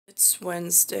It's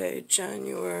Wednesday,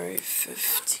 January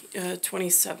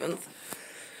 27th,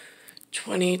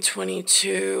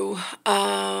 2022.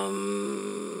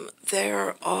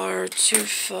 There are two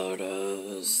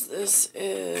photos. This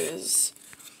is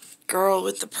girl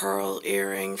with the pearl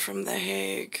earring from The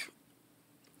Hague.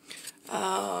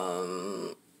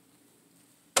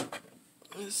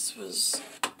 This was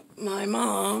my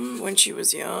mom when she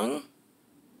was young.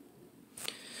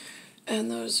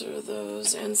 And those are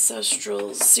those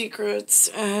ancestral secrets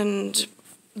and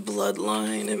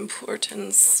bloodline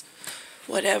importance,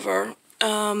 whatever.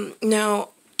 Now,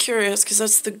 curious, because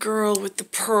that's the girl with the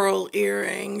pearl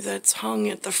earring that's hung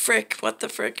at the What the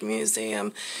Frick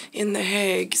Museum in The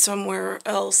Hague, somewhere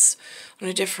else on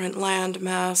a different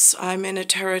landmass. I'm in a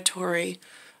territory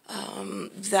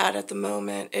that at the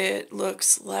moment it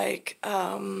looks like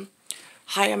high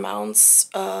amounts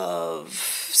of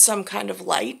some kind of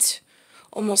light,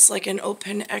 almost like an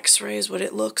open x-ray is what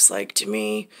it looks like to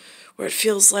me, or it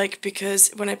feels like, because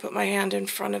when I put my hand in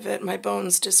front of it, my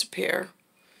bones disappear.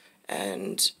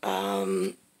 And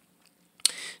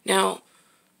now,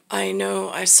 I know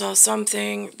I saw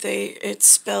something, it's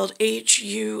spelled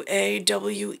Huawei.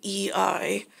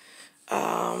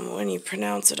 When you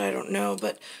pronounce it, I don't know,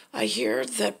 but I hear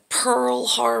that Pearl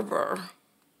Harbor,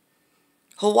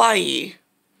 Hawaii,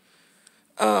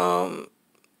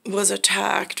 was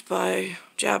attacked by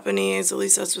Japanese. At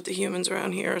least that's what the humans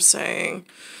around here are saying.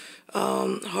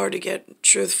 Hard to get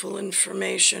truthful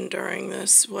information during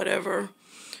this, whatever.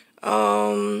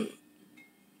 But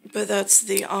that's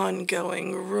the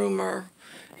ongoing rumor,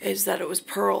 is that it was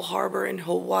Pearl Harbor in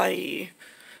Hawaii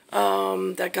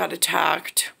that got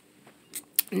attacked.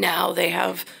 Now they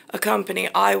have a company,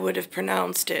 I would have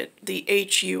pronounced it, the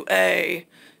Huawei,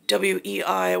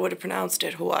 I would have pronounced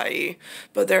it Hawaii,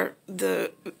 but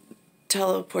the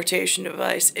teleportation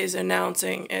device is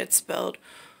announcing it's spelled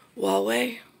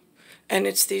Huawei, and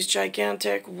it's these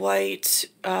gigantic white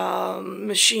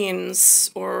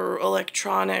machines or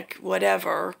electronic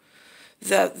whatever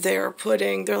that they're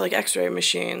like x-ray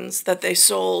machines that they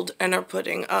sold and are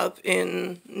putting up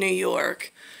in New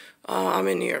York. I'm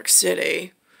in New York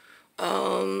City.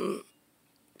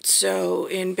 So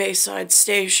in Bayside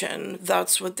Station,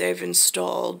 that's what they've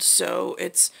installed. So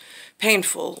it's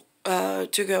painful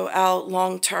to go out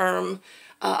long term.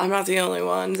 I'm not the only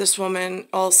one. This woman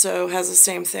also has the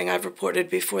same thing I've reported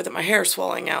before, that my hair's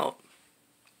falling out.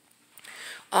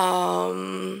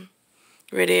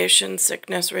 Radiation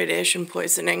sickness, radiation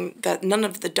poisoning, that none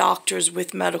of the doctors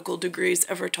with medical degrees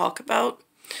ever talk about.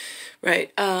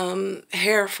 Right,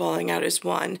 hair falling out is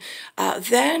one.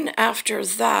 Then after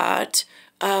that,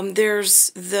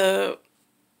 there's the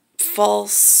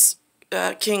false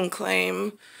king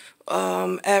claim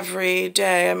every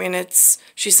day. I mean,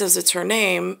 she says it's her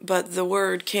name, but the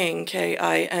word king,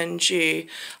 K-I-N-G,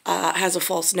 has a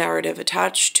false narrative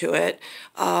attached to it.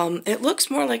 It looks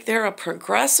more like they're a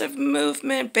progressive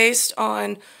movement based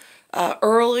on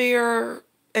earlier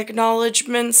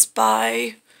acknowledgments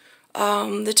by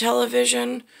the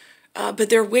television, but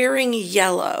they're wearing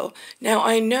yellow. Now,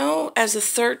 I know as a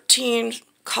 13th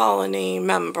colony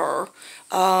member,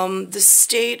 the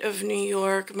state of New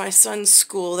York, my son's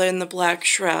school, in the Black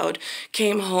Shroud,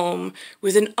 came home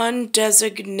with an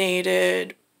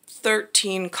undesignated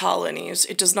 13 colonies.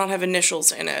 It does not have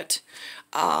initials in it.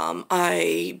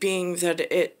 Being that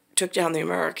it took down the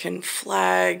American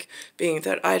flag, being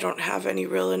that I don't have any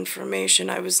real information,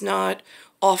 I was not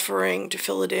offering to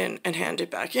fill it in and hand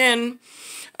it back in.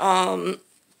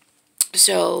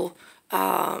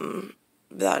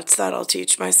 That's that. I'll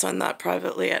teach my son that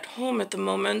privately at home at the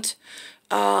moment.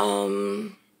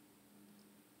 But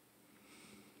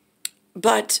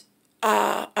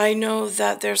I know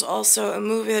that there's also a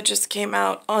movie that just came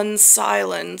out,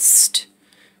 Unsilenced,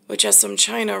 which has some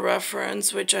China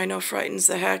reference, which I know frightens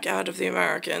the heck out of the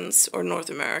Americans, or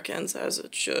North Americans, as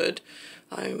it should.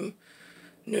 I'm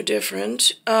no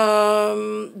different.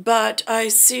 But I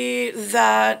see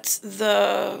that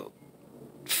the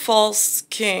false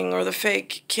king or the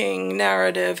fake king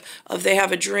narrative of they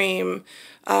have a dream,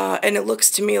 and it looks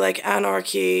to me like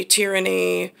anarchy,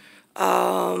 tyranny,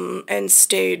 and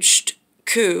staged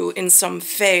coup in some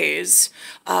phase.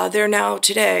 They're now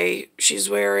today, she's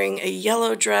wearing a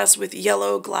yellow dress with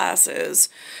yellow glasses,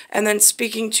 and then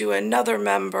speaking to another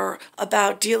member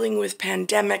about dealing with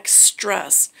pandemic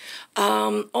stress.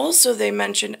 Also, they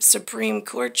mentioned Supreme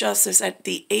Court Justice at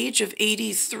the age of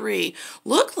 83.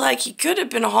 Looked like he could have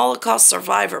been a Holocaust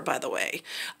survivor, by the way.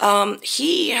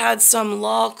 He had some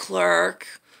law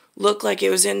clerk looked like it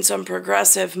was in some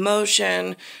progressive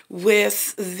motion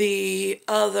with the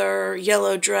other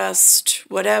yellow-dressed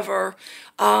whatever,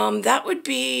 that would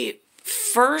be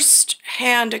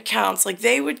first-hand accounts. Like,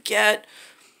 they would get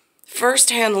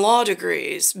first-hand law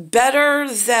degrees better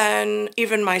than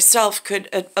even myself could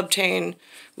obtain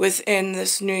within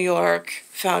this New York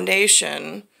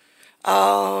foundation.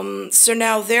 So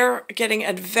now they're getting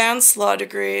advanced law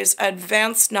degrees,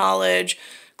 advanced knowledge,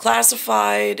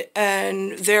 classified,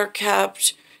 and they're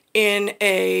kept in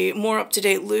a more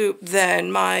up-to-date loop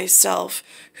than myself,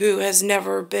 who has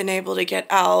never been able to get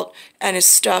out and is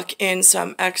stuck in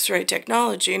some X-ray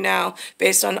technology now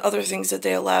based on other things that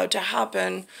they allowed to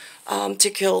happen to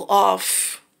kill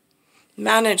off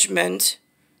management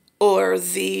or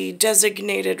the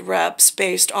designated reps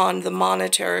based on the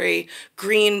monetary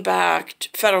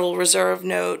greenbacked Federal Reserve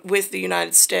note with the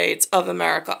United States of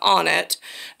America on it,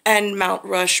 and Mount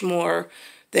Rushmore.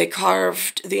 They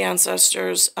carved the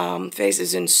ancestors'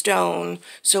 faces in stone,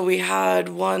 so we had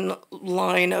one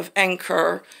line of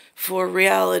anchor for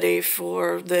reality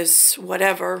for this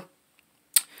whatever.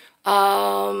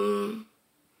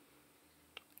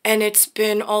 And it's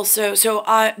been also, so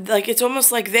it's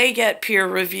almost like they get peer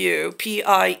review,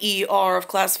 PIER, of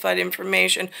classified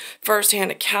information, firsthand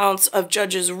accounts of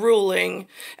judges ruling,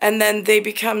 and then they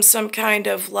become some kind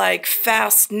of like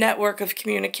fast network of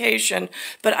communication.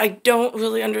 But I don't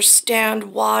really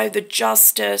understand why the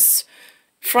justice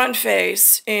front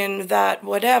face in that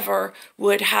whatever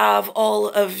would have all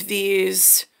of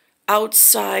these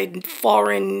outside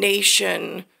foreign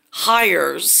nation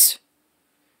hires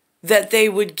that they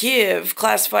would give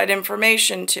classified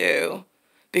information to,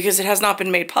 because it has not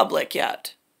been made public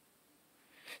yet.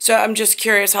 So I'm just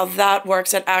curious how that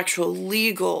works at actual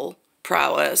legal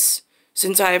prowess,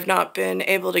 since I have not been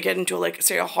able to get into, like,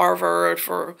 say, a Harvard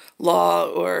for law,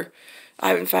 or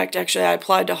I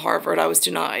applied to Harvard. I was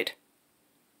denied.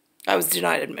 I was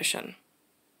denied admission,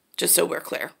 just so we're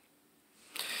clear.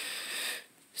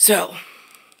 So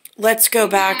let's go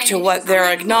back to what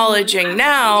they're acknowledging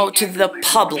now to the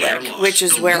public, which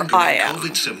is where I am.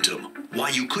 COVID symptom, why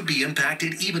you could be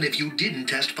impacted even if you didn't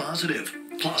test positive.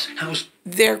 Plus,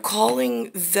 they're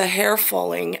calling the hair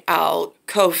falling out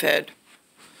COVID.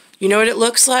 You know what it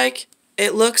looks like?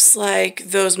 It looks like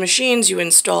those machines you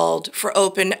installed for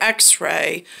open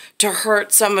X-ray to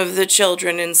hurt some of the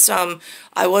children in some.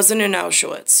 I wasn't in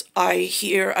Auschwitz. I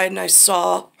hear and I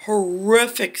saw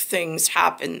horrific things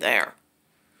happen there.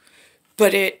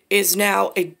 But it is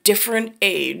now a different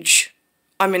age.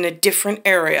 I'm in a different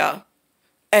area.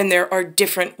 And there are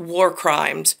different war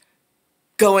crimes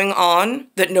going on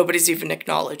that nobody's even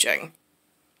acknowledging.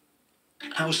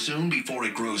 How soon before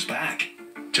it grows back?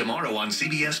 Tomorrow on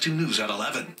CBS 2 News at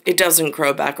 11. It doesn't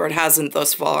grow back, or it hasn't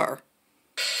thus far.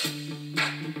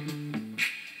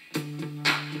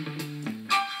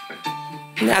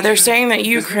 Now, they're saying that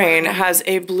Ukraine has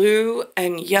a blue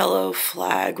and yellow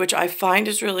flag, which I find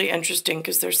is really interesting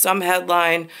because there's some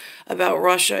headline about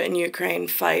Russia and Ukraine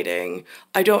fighting.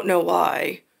 I don't know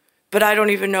why, but I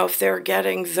don't even know if they're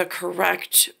getting the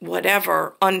correct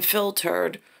whatever,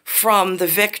 unfiltered, from the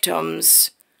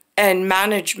victims and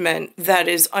management that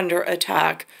is under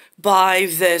attack by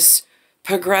this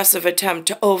progressive attempt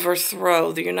to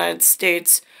overthrow the United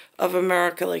States of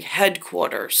America, like,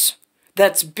 headquarters.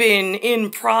 That's been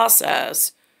in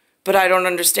process, but I don't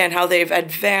understand how they've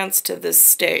advanced to this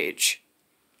stage.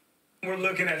 We're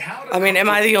looking at how to, I mean, am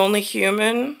I the only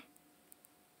human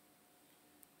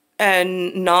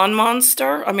and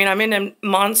non-monster? I mean, I'm in a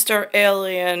monster,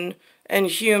 alien, and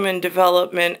human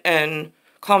development and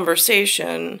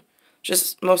conversation.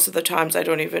 Just most of the times I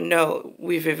don't even know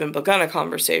we've even begun a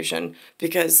conversation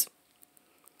because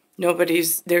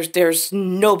there's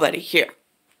nobody here.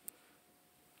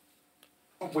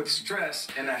 with stress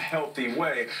in a healthy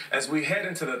way as we head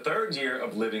into the third year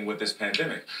of living with this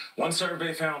pandemic. One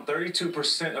survey found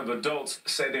 32% of adults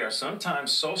say they are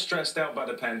sometimes so stressed out by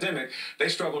the pandemic, they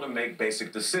struggle to make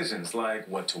basic decisions like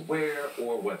what to wear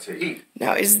or what to eat.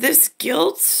 Now, is this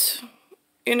guilt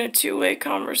in a two-way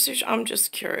conversation? I'm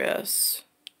just curious.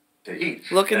 To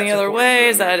eat. Looking the other way,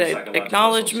 is that an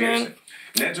acknowledgement?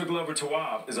 Nedra Glover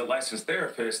Tawwab is a licensed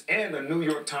therapist and a New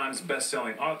York Times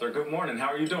best-selling author. Good morning. How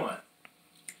are you doing?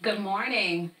 Good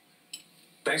morning.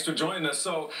 Thanks for joining us.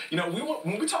 So,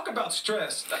 when we talk about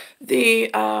stress...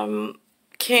 The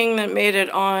king that made it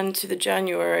on to the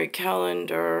January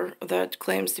calendar that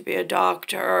claims to be a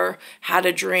doctor, had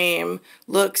a dream,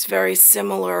 looks very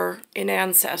similar in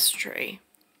ancestry.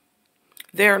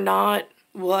 They're not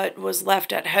what was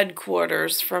left at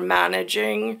headquarters for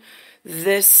managing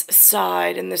this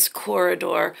side and this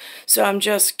corridor. So I'm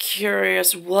just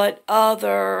curious what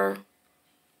other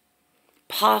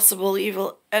possible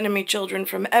evil enemy children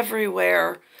from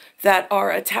everywhere that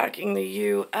are attacking the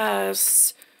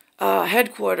U.S.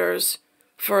 Headquarters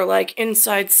for like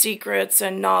inside secrets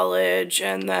and knowledge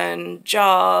and then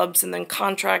jobs and then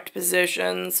contract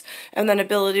positions and then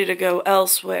ability to go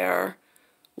elsewhere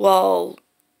while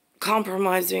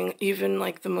compromising even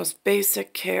like the most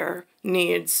basic care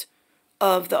needs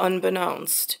of the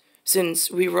unbeknownst, since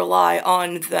we rely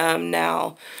on them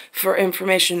now for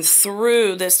information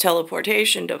through this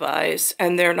teleportation device,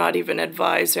 and they're not even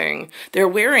advising. They're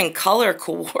wearing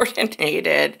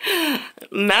color-coordinated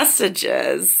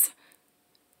messages.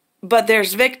 But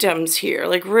there's victims here,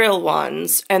 like real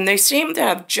ones, and they seem to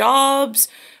have jobs,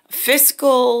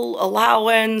 fiscal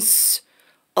allowance,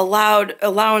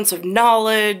 allowance of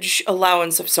knowledge,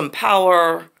 allowance of some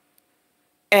power,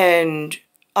 and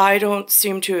I don't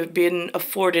seem to have been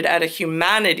afforded at a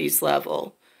humanities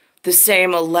level the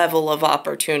same level of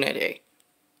opportunity.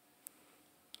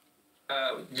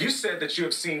 You said that you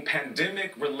have seen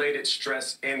pandemic-related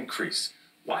stress increase.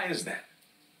 Why is that?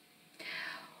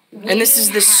 And this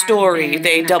is the story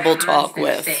they double talk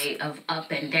with. State of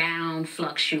up and down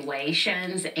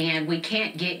fluctuations, and we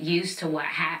can't get used to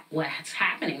what's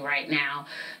happening right now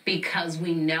because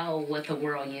we know what the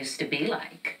world used to be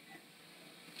like.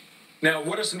 Now,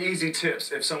 what are some easy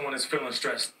tips if someone is feeling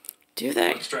stressed? Do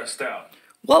they? Stressed out.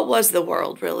 What was the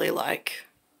world really like?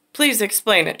 Please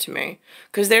explain it to me,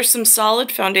 because there's some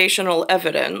solid foundational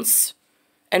evidence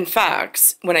and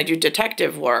facts when I do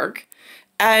detective work,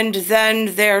 and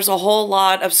then there's a whole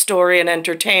lot of story and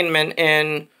entertainment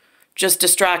in just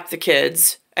distract the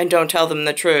kids and don't tell them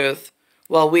the truth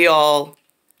while we all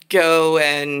go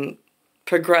and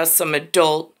progress some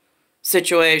adult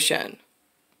situation.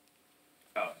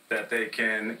 That they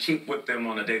can keep with them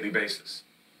on a daily basis.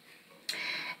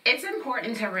 It's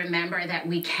important to remember that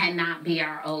we cannot be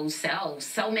our old selves.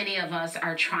 So many of us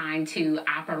are trying to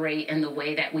operate in the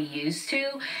way that we used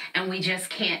to, and we just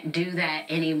can't do that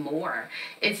anymore.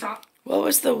 What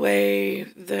was the way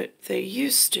that they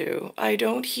used to? I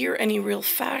don't hear any real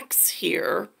facts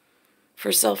here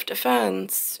for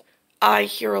self-defense. I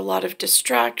hear a lot of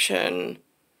distraction.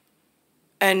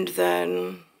 And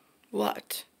then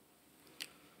what?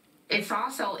 It's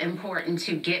also important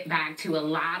to get back to a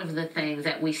lot of the things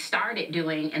that we started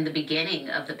doing in the beginning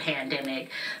of the pandemic,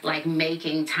 like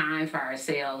making time for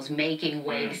ourselves, making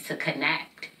ways to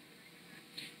connect.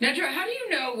 Nedra, how do you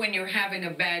know when you're having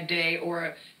a bad day or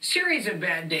a series of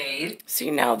bad days?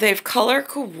 See, now they've color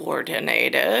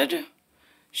coordinated.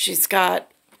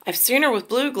 I've seen her with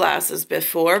blue glasses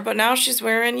before, but now she's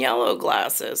wearing yellow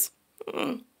glasses.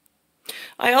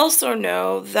 I also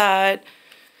know that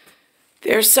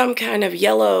there's some kind of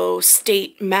yellow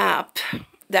state map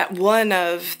that one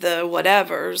of the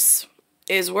whatevers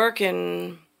is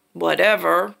working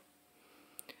whatever,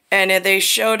 and they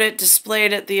showed it,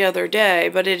 displayed it the other day,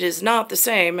 but it is not the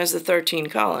same as the 13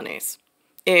 colonies.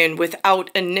 And without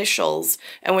initials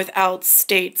and without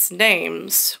states'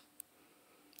 names,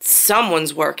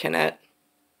 someone's working it.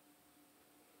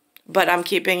 But I'm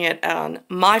keeping it on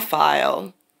my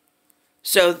file,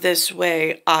 so this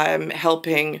way I'm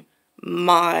helping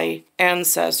my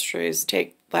ancestors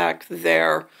take back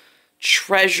their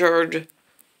treasured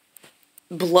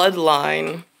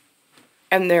bloodline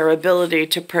and their ability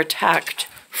to protect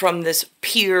from this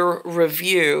peer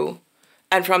review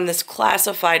and from this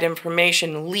classified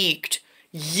information leaked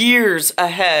years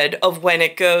ahead of when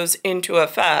it goes into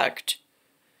effect.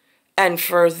 And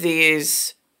for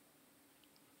these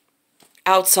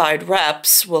outside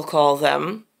reps, we'll call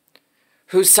them,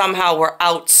 who somehow were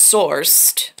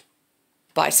outsourced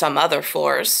by some other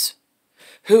force,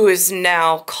 who is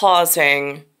now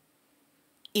causing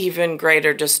even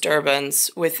greater disturbance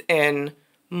within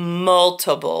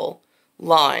multiple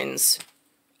lines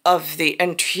of the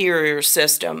interior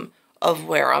system of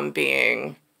where I'm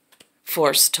being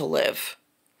forced to live.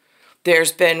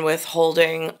 There's been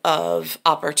withholding of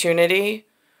opportunity,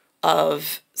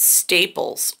 of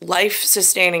staples,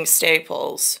 life-sustaining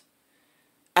staples,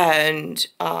 and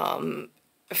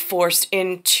forced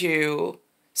into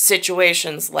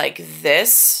situations like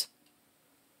this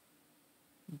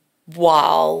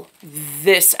while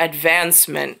this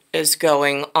advancement is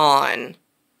going on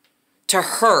to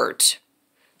hurt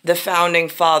the founding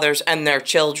fathers and their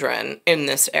children in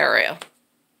this area.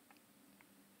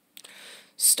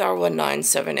 Star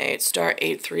 1978, star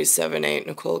 8378,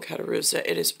 Nicole Cattaruzza.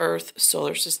 It is Earth,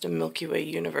 solar system, Milky Way,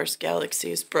 universe,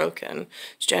 galaxy is broken.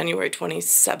 It's January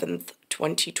 27th,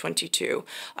 2022.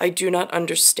 I do not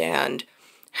understand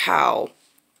how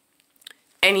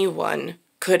anyone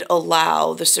could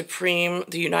allow the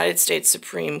United States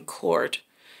Supreme Court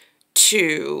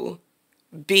to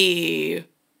be